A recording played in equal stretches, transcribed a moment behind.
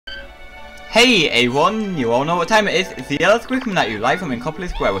Hey everyone, you all know what time it is. It's the Yellow Squid coming at you live from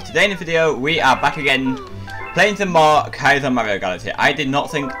Incopolis Square. Well, today in the video, we are back again playing some more Kaizo Mario Galaxy. I did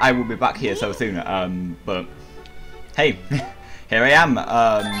not think I would be back here so soon, but hey, here I am.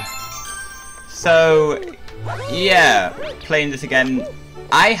 So, yeah, playing this again.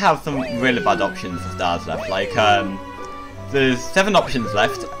 I have some really bad options for stars left. Like, there's 7 options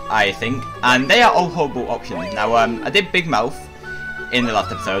left, I think, and they are all horrible options. Now, I did Big Mouth in the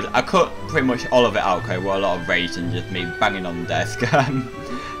last episode. I cut pretty much all of it out because it was a lot of rage and just me banging on the desk.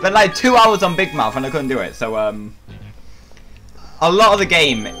 But like 2 hours on Big Mouth and I couldn't do it, so a lot of the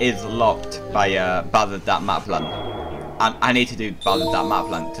game is locked by Bowser's That Map Plan. And I need to do Bowser's That Map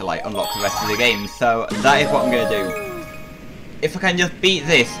Plan to like unlock the rest of the game, so that is what I'm gonna do. If I can just beat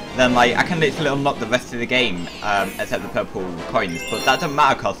this, then like I can literally unlock the rest of the game, except the purple coins, but that doesn't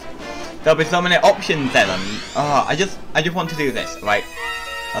matter because there'll be so many options then, and I just want to do this, right?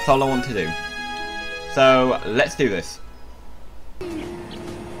 That's all I want to do. So let's do this.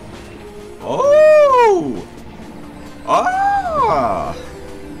 Oh! Oh!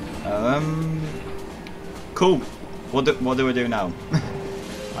 Cool. What do we do now?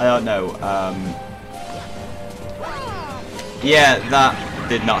 I don't know. Yeah, that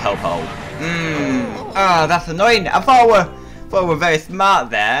did not help at all. Ah, that's annoying. I thought we were very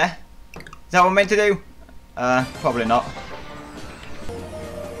smart there. Is that what I'm meant to do? Probably not.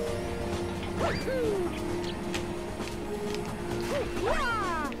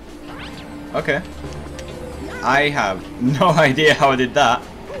 Okay. I have no idea how I did that.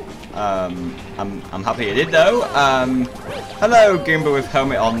 I'm happy I did though. Hello, Goomba with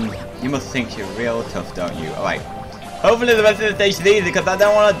helmet on. You must think you're real tough, don't you? Alright. Hopefully the rest of the stage is easy because I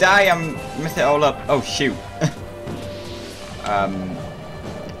don't want to die. I'm mess it all up. Oh shoot.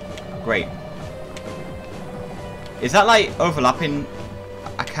 Great. Is that like overlapping?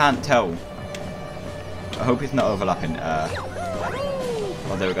 I can't tell. I hope it's not overlapping.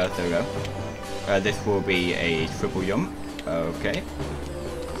 Oh, there we go, there we go. This will be a triple jump. Okay.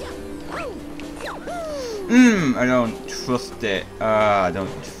 I don't trust it. I don't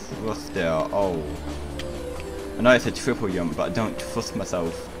trust it. Oh. I know it's a triple jump, but I don't trust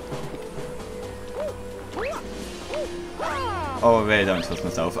myself. Oh, I really don't trust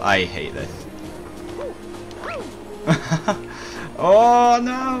myself. I hate this. Oh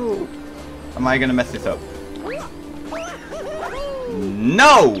no! Am I gonna mess this up?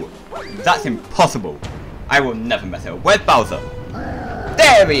 No! That's impossible. I will never mess it up. Where's Bowser?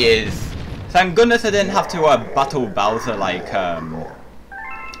 There he is! Thank goodness I didn't have to battle Bowser like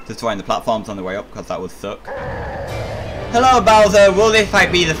destroying the platforms on the way up because that would suck. Hello Bowser, will this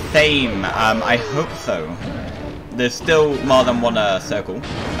fight be the same? I hope so. There's still more than one circle.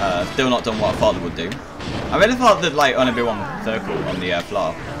 Still not done what I thought it would do. I really thought there'd like only be one circle on the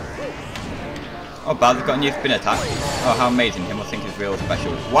floor. Oh, Bowser's got a new spin attack. Oh, how amazing. He must think it's real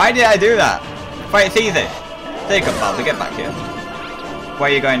special. Why did I do that? Right, it's easy. There you go, Bowser. Get back here. Where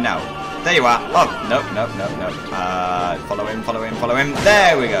are you going now? There you are. Oh, nope. Follow him, follow him, follow him.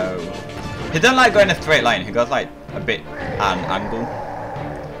 There we go. He doesn't like going in a straight line. He goes like a bit at an angle.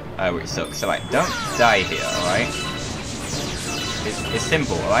 Which sucks. So, like, don't die here, alright? It's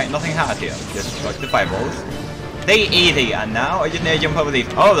simple, alright? Nothing hard here. Just dodge the fireballs. They easy, and now I just need to jump over these.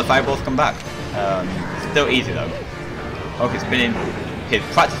 Oh, the fireballs come back. Still easy though. Oh, he's spinning. He's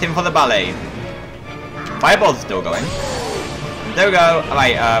practicing for the ballet. Fireball's still going. There we go.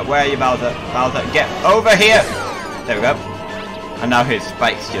 Alright, where are you, Bowser? Bowser, get over here! There we go. And now his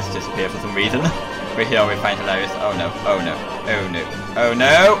spikes just disappear for some reason. Which he always finds hilarious. Oh no, oh no, oh no, oh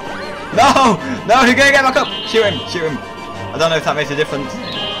no! No! No, he's gonna get back up! Shoot him, shoot him! I don't know if that makes a difference.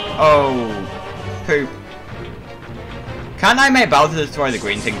 Oh, poop. Can I make Bowser destroy the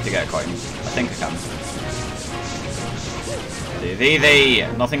green thing to get a coin? I think I can. It's easy,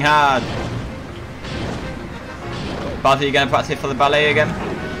 nothing hard. Bowser, you gonna practice for the ballet again?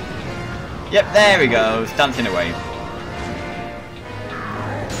 Yep, there he goes, dancing away.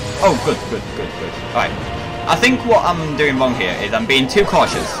 Oh, good. Alright. I think what I'm doing wrong here is I'm being too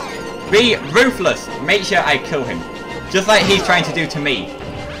cautious. Be ruthless. Make sure I kill him. Just like he's trying to do to me.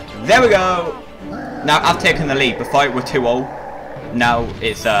 There we go. Now I've taken the lead. Before it was 2-0. Now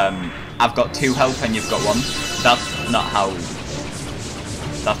it's I've got 2 health and you've got 1. That's not how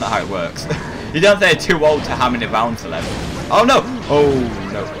it works. You don't say 2-0 to how many rounds are left. Oh no! Oh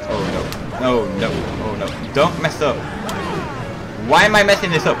no! Oh no! Oh no! Oh no! Don't mess up. Why am I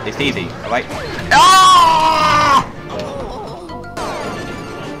messing this up? It's easy, alright? Ah!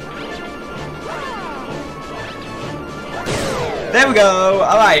 There we go!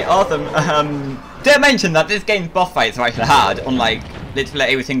 Alright, awesome. Did I mention that this game's boss fights are actually hard, unlike literally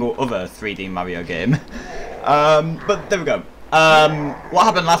every single other 3D Mario game. But there we go. What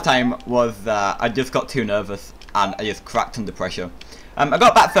happened last time was that I just got too nervous and I just cracked under pressure. I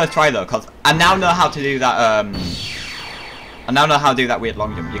got back first try though, because I now know how to do that. I now know how to do that weird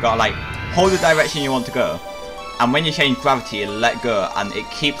long jump. You gotta like hold the direction you want to go, and when you change gravity, you let go, and it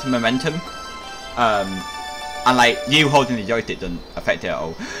keeps momentum. And like you holding the joystick doesn't affect it at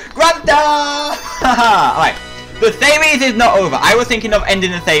all. Gravity! Alright, the series is not over. I was thinking of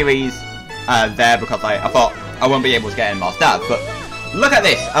ending the series there because I thought I won't be able to get any more stars, but look at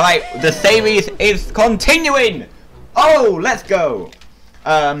this. Alright, the series is continuing. Oh, let's go.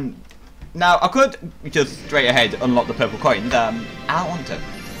 Now I could just straight ahead unlock the purple coins. I don't want to.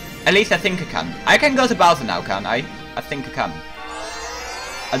 At least I think I can. I can go to Bowser now, can't I? I think I can.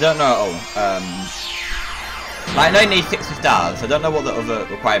 I don't know at all. Like, I know you need 60 stars. I don't know what the other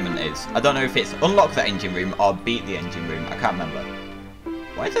requirement is. I don't know if it's unlock the engine room or beat the engine room. I can't remember.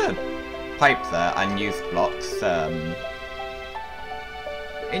 Why is there a pipe there and use blocks?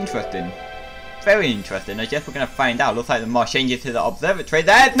 Interesting. Very interesting. I guess we're gonna find out. Looks like there are more changes to the observatory.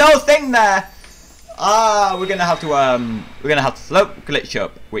 There's no thing there. Ah, we're gonna have to slope glitch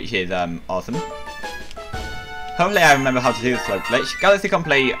up, which is awesome. Hopefully I remember how to do the slope glitch. Galaxy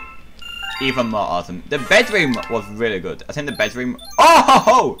complete. Even more awesome. The bedroom was really good. I think the bedroom. Oh ho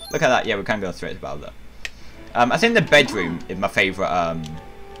ho! Look at that. Yeah, we can go straight to Bowser. I think the bedroom is my favorite.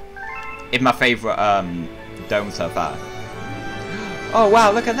 Dome so far. Oh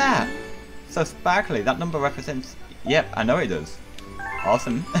wow! Look at that. So sparkly. That number represents. Yep, I know it does.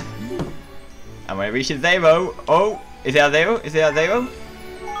 Awesome. And when it reaches 0, oh, is it at 0? Is it at 0?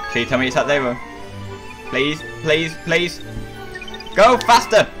 Please tell me it's at 0. Please, please, please. Go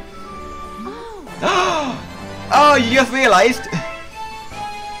faster! Oh, you just realised?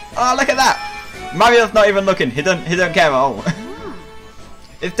 Oh, look at that! Mario's not even looking. He don't care at all.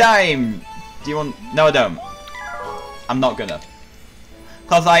 It's time. Do you want? No, I don't. I'm not gonna.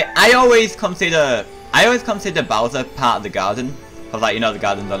 Cause I always consider Bowser part of the garden. Cause like you know the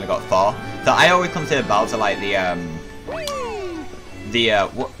garden's only got 4, so I always consider Bowser like the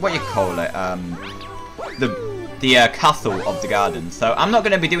what you call it the castle of the garden. So I'm not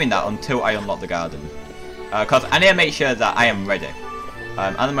going to be doing that until I unlock the garden, because I need to make sure that I am ready.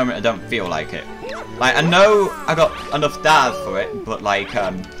 At the moment I don't feel like it. Like I know I got enough stars for it, but like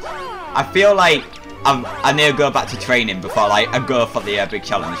I feel like I need to go back to training before like I go for the big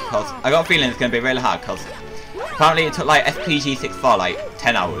challenge, because I got a feeling it's going to be really hard, because apparently it took like SPG64 like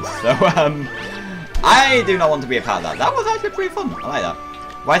 10 hours. So I do not want to be a part of that. That was actually pretty fun. I like that.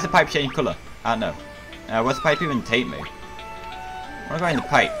 Why is the pipe change colour? I don't know. Where's the pipe even take me? I want to go in the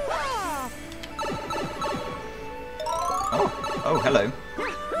pipe. Oh, hello.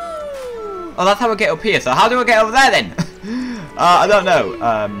 Oh, that's how I get up here. So how do I get over there then? I don't know.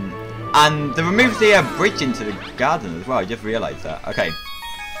 And they removed the bridge into the garden as well. I just realised that. Okay.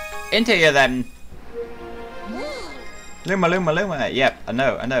 Into here then. Luma, Luma, Luma. Yep, I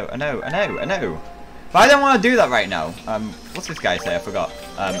know. But I don't want to do that right now. What's this guy say? I forgot.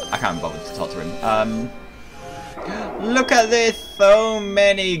 I can't bother to talk to him. Look at this. So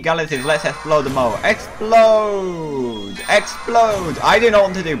many galaxies. Let's explode them all. Explode! Explode! I do not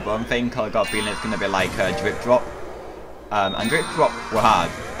want to do one thing, because I got a feeling it's going to be like a drip drop. And drip drop were hard.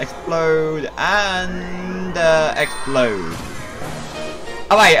 Explode and explode.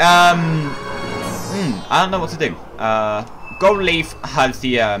 Alright, I don't know what to do. Gold Leaf has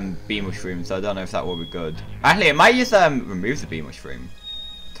the bee mushroom, so I don't know if that will be good. Actually, it might just remove the bee mushroom.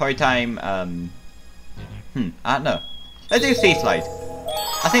 Toy time. I don't know. Let's do Sea Slide.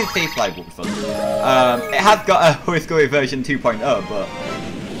 I think Sea Slide will be fun. It has got a Hurry version 2.0, but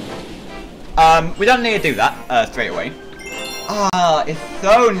we don't need to do that straight away. Ah, it's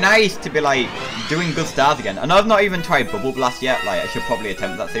so nice to be like doing good stars again. I know I've not even tried Bubble Blast yet. Like I should probably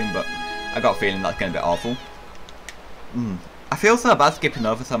attempt that soon, but I got a feeling that's going to be awful. I feel so bad skipping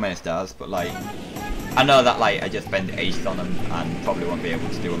over so many stars, but like I know that like I just spend ages on them and probably won't be able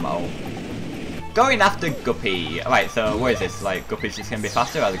to do them at all. Going after Guppy. Alright, so what is this? Like Guppy's just going to be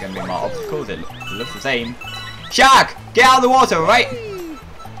faster, or are there going to be more obstacles? It looks the same. Shark! Get out of the water, right?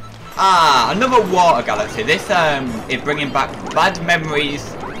 Ah, another water galaxy. This is bringing back bad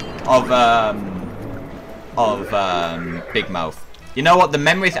memories of Big Mouth. You know what? The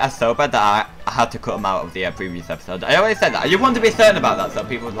memories are so bad that I had to cut them out of the previous episode. I always said that. I just want to be certain about that so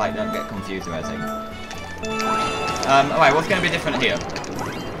people like don't get confused or anything. Alright, what's going to be different here?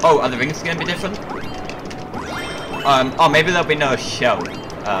 Oh, are the rings going to be different? Oh, maybe there'll be no shell.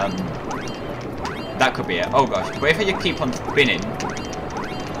 That could be it. Oh gosh. But if I just keep on spinning,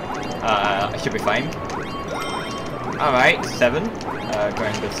 I should be fine. Alright, 7.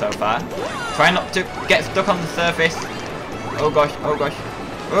 Going good so far. Try not to get stuck on the surface. Oh gosh, oh gosh.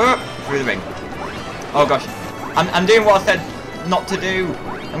 Through the ring. Oh gosh. I'm doing what I said not to do.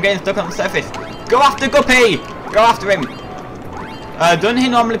 I'm getting stuck on the surface. Go after Guppy! Go after him! Doesn't he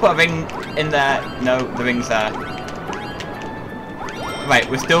normally put a ring in there? No, the ring's there. Right,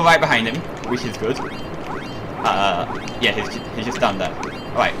 we're still right behind him, which is good. Yeah, he's just down there.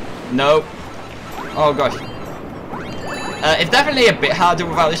 Alright, no. Oh gosh. It's definitely a bit harder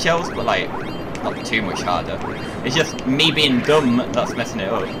without the shells, but like, not too much harder. It's just me being dumb that's messing it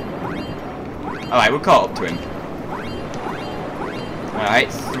up. Alright, we're caught up to him.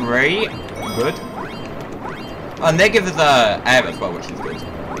 Alright, 3. Good. Oh, and they give us air as well, which is good.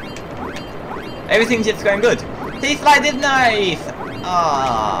 Everything's just going good. T-slide is nice!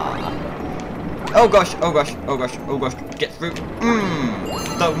 Ah. Oh gosh, oh gosh, oh gosh, oh gosh. Get through.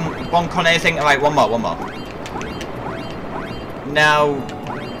 Don't bonk on anything. Alright, one more. Now,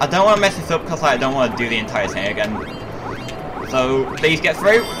 I don't want to mess this up because I don't want to do the entire thing again. So, please get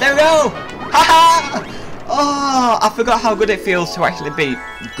through. There we go! Haha! Oh, I forgot how good it feels to actually be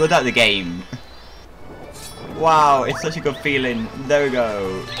good at the game. Wow, it's such a good feeling. There we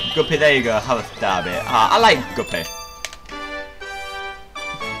go. Guppy, there you go. Have a stab it. I like Guppy.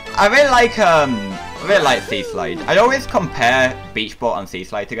 I really like Sea Slide. I always compare Beach Ball and Sea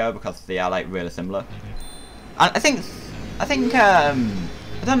Slide together because they are like really similar. And I think I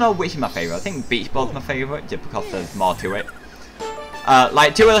don't know which is my favourite. I think Beach Ball's my favourite just because there's more to it.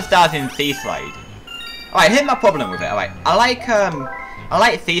 Like 2 of the stars in Sea Slide. Alright, here's my problem with it. Alright, I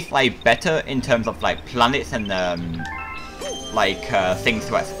like Sea Slide better in terms of like planets and things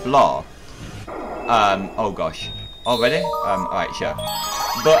to explore. Oh gosh. Already? Alright, sure.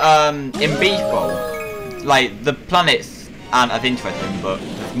 But in Beach Ball, like the planets aren't as interesting, but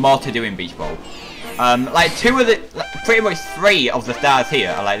there's more to do in Beach Ball. Like pretty much 3 of the stars here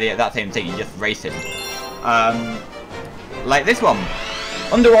are like the exact same thing, you're just racing. Like this one,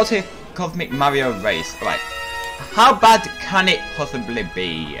 Underwater Cosmic Mario Race. Right, how bad can it possibly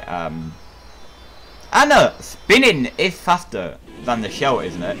be? I know, spinning is faster than the shell,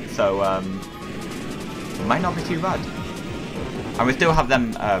 isn't it? So, it might not be too bad. And we still have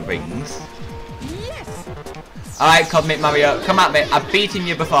them rings. Alright, Cosmic Mario, come at me. I've beaten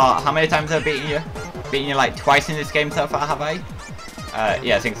you before. How many times have I beaten you? Beaten you like twice in this game so far, have I?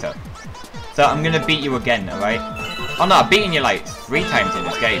 Yeah, I think so. So I'm gonna beat you again, alright? Oh no, I've beaten you like 3 times in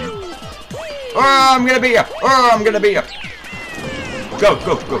this game. Oh, I'm gonna beat you! Oh, I'm gonna beat you! Go,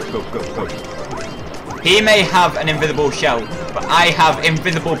 go, go, go, go, go. He may have an invisible shell, but I have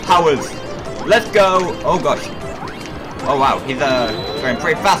invisible powers. Let's go! Oh gosh. Oh wow, he's going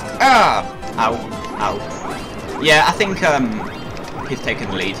pretty fast. Ah! Ow, ow. Yeah, I think he's taking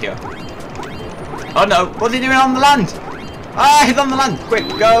the lead here. Oh no, what's he doing on the land? Ah, he's on the land! Quick,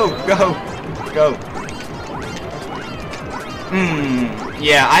 go, go, go.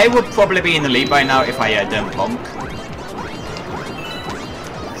 Yeah, I would probably be in the lead by now if I didn't bonk.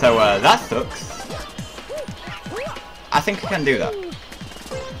 So that sucks. I think I can do that.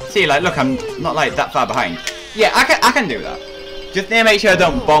 See, like, look, I'm not like that far behind. Yeah, I can do that. Just need to make sure I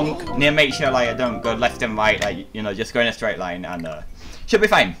don't bonk. Need to make sure like I don't go left and right, like, you know, just go in a straight line, and should be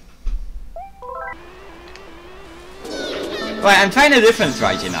fine. Right, I'm trying a different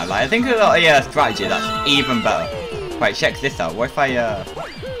strategy now. Like, I think I've got a strategy that's even better. Right, check this out. What if I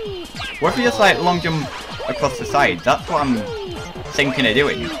just like long jump across the side? That's what I'm thinking of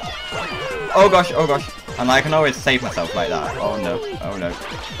doing. Oh gosh, oh gosh. And I can always save myself like that. Oh no, oh no.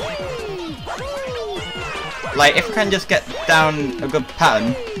 Like, if I can just get down a good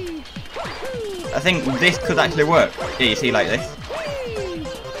pattern, I think this could actually work. Yeah, you see, like this.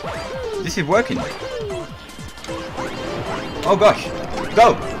 This is working. Oh gosh.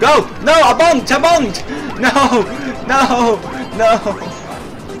 Go! Go! No! I bonked! No! No! No!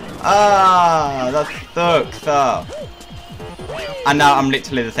 Ah! That sucks. And now I'm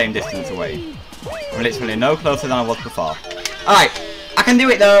literally the same distance away. I'm literally no closer than I was before. Alright! I can do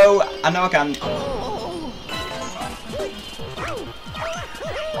it though! I know I can.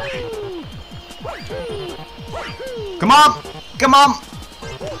 Come on! Come on!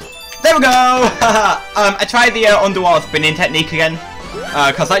 There we go! I tried the underwater spinning technique again.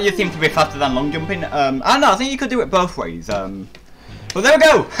 Because that just seems to be faster than long jumping. I don't know, I think you could do it both ways. But there we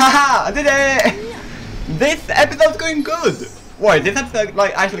go! Haha! I did it! This episode's going good! What, is this episode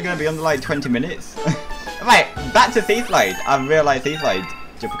like actually going to be under like 20 minutes? Right, back to Sea Slide. I really like Sea Slide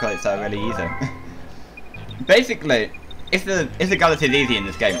just because it's really easy. Basically, if the galaxy is easy in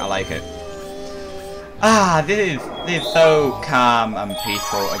this game, I like it. Ah, this is so calm and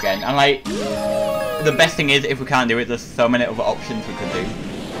peaceful again, and like the best thing is, if we can't do it, there's so many other options we could do.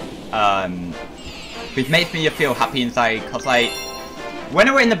 Which makes me feel happy inside, because like, when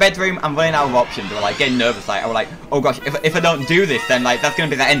we're in the bedroom, I'm running out of options. We're like getting nervous, like, I'm like, oh gosh, if I don't do this, then like that's gonna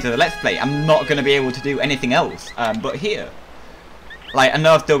be the end of the Let's Play. I'm not gonna be able to do anything else. But here, like, I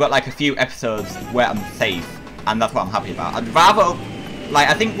know I've still got like a few episodes where I'm safe, and that's what I'm happy about. I'd rather, like,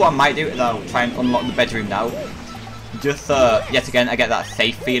 I think what I might do is I'll try and unlock the bedroom now, just so yet again I get that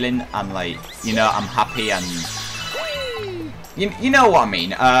safe feeling, and like, you know, I'm happy, and you know what I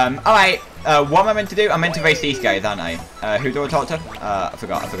mean. Alright. What am I meant to do? I'm meant to race these guys, aren't I? Who do I talk to? I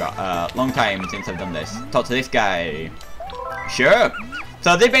forgot. Long time since I've done this. Talk to this guy. Sure.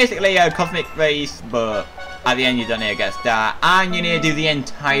 So they basically a cosmic race, but at the end you don't need to get a star, and you need to do the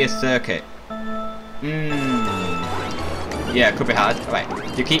entire circuit. Yeah, it could be hard. Alright,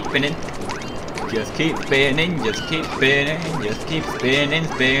 you keep spinning. Just keep spinning, just keep spinning, just keep spinning,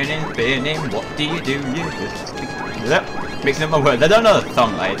 spinning. What do? You just yep. Mixing up my words. I don't know the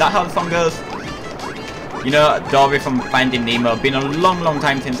song, like, is that how the song goes? You know, Dory from Finding Nemo. Been a long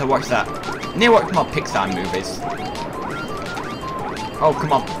time since I watched that. I need to watch more Pixar movies. Oh,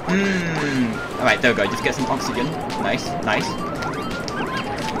 come on. Alright, there we go. Just get some oxygen. Nice.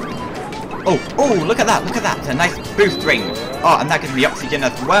 Oh, look at that. It's a nice boost ring. Oh, and that gives me oxygen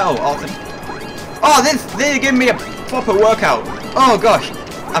as well. Awesome. Oh, they're giving me a proper workout. Oh, gosh.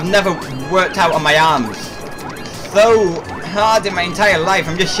 I've never worked out on my arms so hard in my entire life.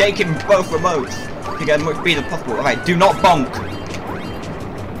 I'm just shaking both remotes to get as much speed as possible. Alright, do not bonk.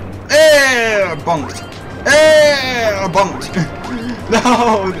 Bonked. Bonked.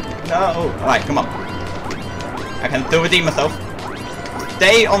 No. Alright, come on. I can still redeem myself.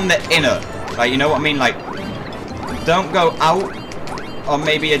 Stay on the inner. Like, you know what I mean? Like, don't go out. Or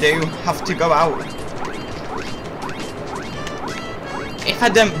maybe I do have to go out. If I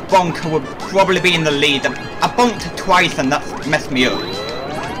didn't bonk, I would probably be in the lead. I bonked twice and that's messed me up.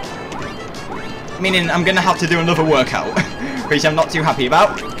 Meaning I'm gonna have to do another workout, which I'm not too happy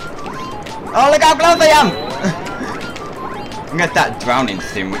about. Oh, look how close I am! I'm gonna start drowning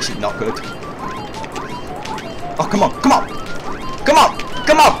soon, which is not good. Oh, come on!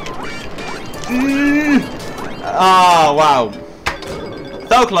 Oh, wow.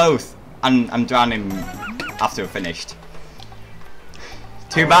 So close. I'm drowning after I finished.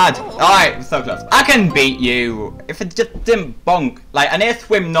 Too bad. Alright, so close. I can beat you if I just didn't bonk. Like, I need to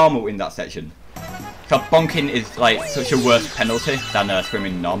swim normal in that section. Because bonking is like such a worse penalty than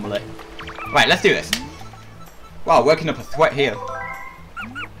swimming normally. Right, let's do this. Wow, working up a sweat here.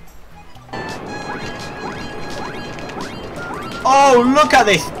 Oh, look at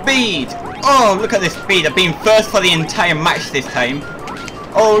this speed! Oh, look at this speed. I've been first for the entire match this time.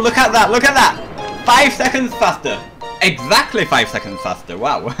 Oh, look at that. 5 seconds faster. Exactly 5 seconds faster.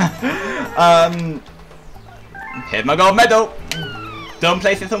 Wow. Here's my gold medal. Don't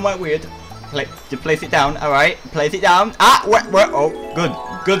place it somewhere weird. Just place it down. Alright. Place it down. Ah, where? Oh, good.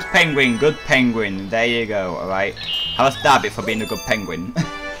 Good penguin. There you go. Alright. Have a stab it for being a good penguin.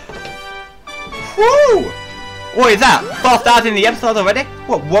 Woo! What is that? 4 stars in the episode already?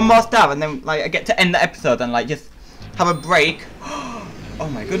 What, 1 more star and then like I get to end the episode and like just have a break? Oh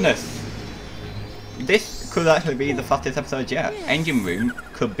my goodness. This could actually be the fastest episode yet. Engine room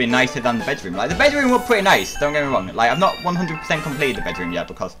could be nicer than the bedroom. Like, the bedroom was pretty nice, don't get me wrong. Like, I've not 100% completed the bedroom yet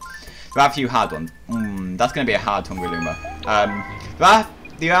because there are a few hard ones. That's going to be a hard Hungry Luma.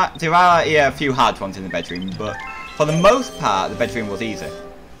 There are a few hard ones in the bedroom, but for the most part, the bedroom was easy.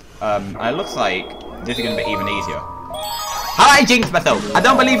 And it looks like this is going to be even easier. I jinxed myself. I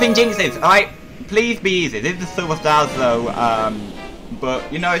don't believe in jinxes. Alright, please be easy. This is the silver stars though.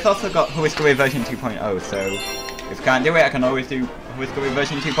 But, you know, it's also got Whiskery version 2.0, so if I can't do it, I can always do Whiskery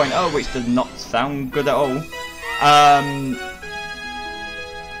version 2.0, which does not sound good at all.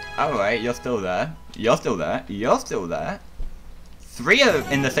 Alright, you're still there. You're still there. 3 are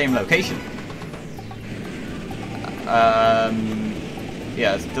in the same location.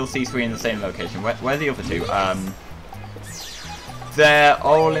 Yeah, still see 3 in the same location. Where are the other 2? They're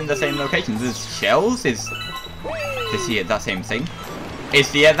all in the same location. There's shells. Is he that same thing? Is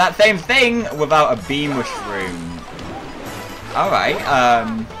he that same thing without a bee mushroom? Alright,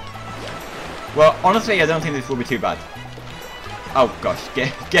 well, honestly, I don't think this will be too bad. Oh gosh,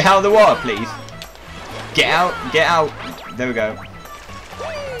 get out of the water, please. Get out. There we go.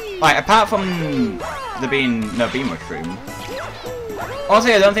 Right, apart from there being no bee mushroom,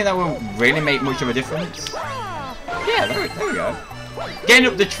 honestly, I don't think that will really make much of a difference. Yeah, there we go. Getting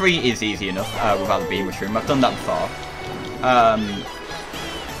up the tree is easy enough without the bee mushroom. I've done that before.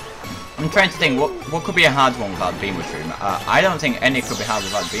 I'm trying to think what could be a hard one without the bee mushroom. I don't think any could be hard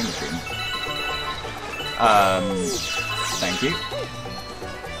without the bee mushroom. Thank you.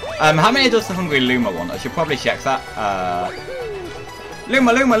 How many does the Hungry Luma want? I should probably check that.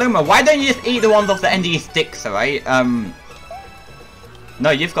 Luma, why don't you just eat the ones off the end of your sticks, alright? No,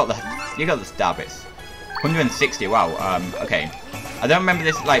 you've got the star bits. 160, wow, okay. I don't remember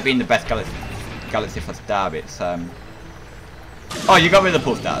this, like, being the best galaxy for star bits, Oh, you got rid of the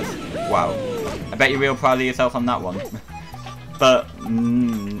pull stars. Wow. I bet you're real proud of yourself on that one. But,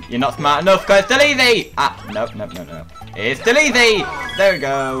 you're not smart enough, because it's still easy! Ah, no. It's still easy! There we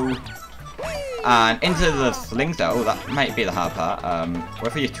go. And into the slings though. Oh, that might be the hard part.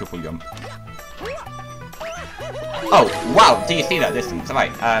 Where for your triple jump? Oh, wow, do you see that distance?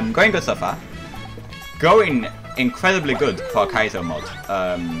 Alright, going good so far. Going incredibly good for a Kaizo mod.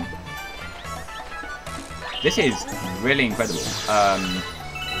 This is really incredible.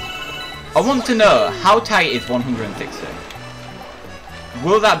 I want to know, how tight is 160?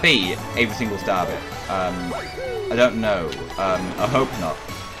 Will that be every single star bit? I don't know. I hope not.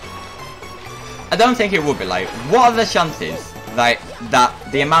 I don't think it would be. Like, what are the chances that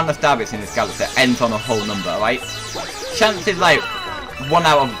the amount of star bits in this galaxy ends on a whole number, right? Chances like 1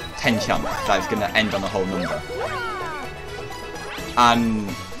 out of 10 chance that it's gonna end on a whole number. And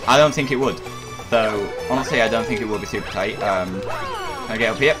I don't think it would. So honestly, I don't think it will be super tight. Can I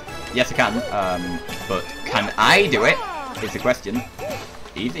get up here? Yes, I can. But can I do it? Is the question.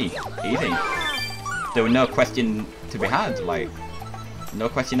 Easy. There was no question to be had. Like, no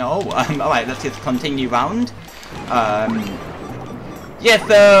question at all. Alright, let's just continue round. Yeah,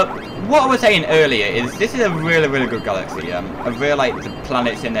 so what I was saying earlier is this is a really good galaxy. I really like the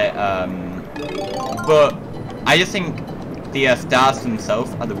planets in it. But I just think the stars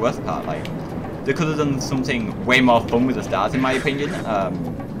themselves are the worst part. Like, they could have done something way more fun with the stars, in my opinion.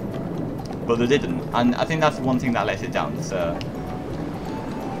 But they didn't, and I think that's one thing that lets it down. So,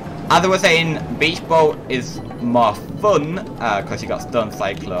 as I was saying, Beach Boat is more fun because you got Stone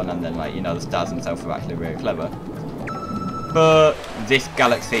Cyclone, and then, like, you know, the stars themselves are actually really clever. But this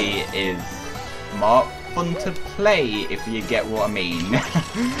galaxy is more fun to play, if you get what I mean.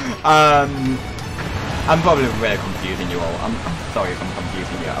 I'm probably really confusing you all. I'm sorry if I'm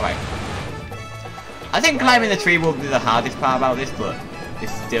confusing you. Alright. I think climbing the tree will be the hardest part about this, but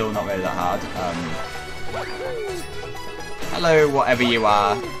it's still not really that hard. Hello, whatever you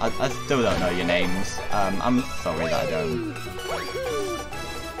are. I still don't know your names. I'm sorry that I don't.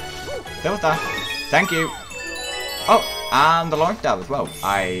 Silver Star. Thank you. Oh, and the launch star as well.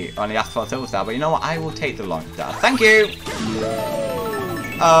 I only asked for a Silver Star, but you know what? I will take the launch star. Thank you!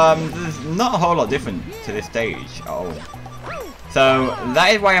 There's not a whole lot different to this stage at all. So,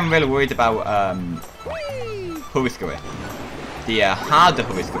 that is why I'm really worried about, Hurry-Scurry. The harder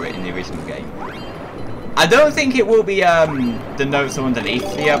Hurry-Scurry in the original game. I don't think it will be the notes are underneath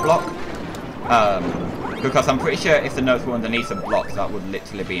the block, because I'm pretty sure if the notes were underneath the block, that would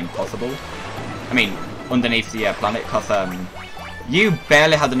literally be impossible. I mean, underneath the planet, because you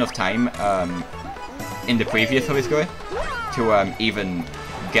barely had enough time in the previous Hurry-Scurry to even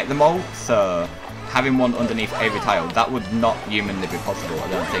get them all. So having one underneath every tile, that would not humanly be possible, I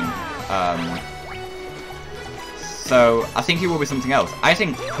don't think. So I think it will be something else. I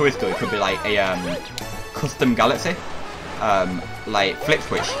think Hurry-Scurry could be like a custom galaxy, like flip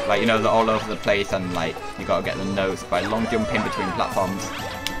switch, like, you know, they're all over the place, and like you gotta get the notes by long jumping between platforms.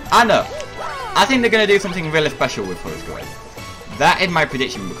 I know. I think they're gonna do something really special with Hurry-Scurry. That is my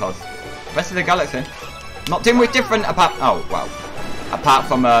prediction, because the rest of the galaxy, not too much different apart. Oh wow. Apart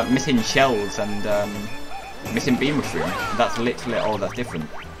from missing shells and missing beam mushroom. That's literally all that's different.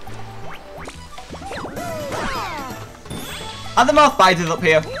 Are there more spiders up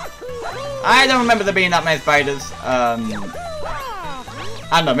here? I don't remember there being that many spiders. I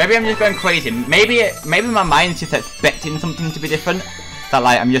don't know, maybe I'm just going crazy. Maybe my mind's just expecting something to be different. That,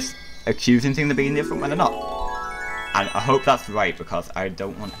 like, I'm just accusing things of being different when they're not. And I hope that's right, because I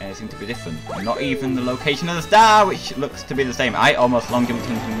don't want anything to be different. Not even the location of the star, which looks to be the same. I almost long jumped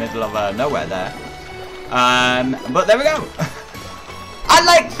into the middle of nowhere there. But there we go. I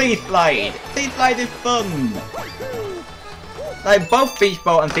like Sea Slide. Sea Slide is fun. Like, both Beach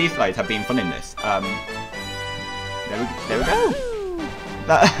Boat and Sea Slides have been fun in this. There we go.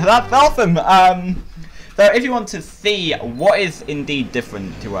 That's awesome. So if you want to see what is indeed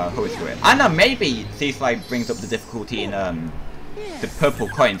different to Hurry-Scurry, I know maybe Sea Slide brings up the difficulty in the purple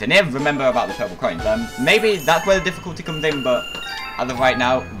coins. I never remember about the purple coins. Maybe that's where the difficulty comes in, but as of right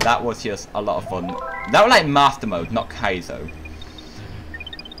now, that was just a lot of fun. That was like Master Mode, not Kaizo.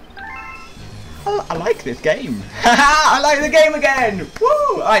 Oh, I like this game. I like the game again.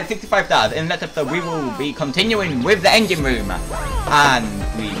 Woo! Alright, 65 stars. In the next episode, we will be continuing with the engine room, and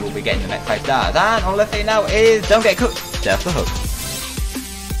we will be be getting the next 5 stars. And all I say now is don't get cooked, just a hook.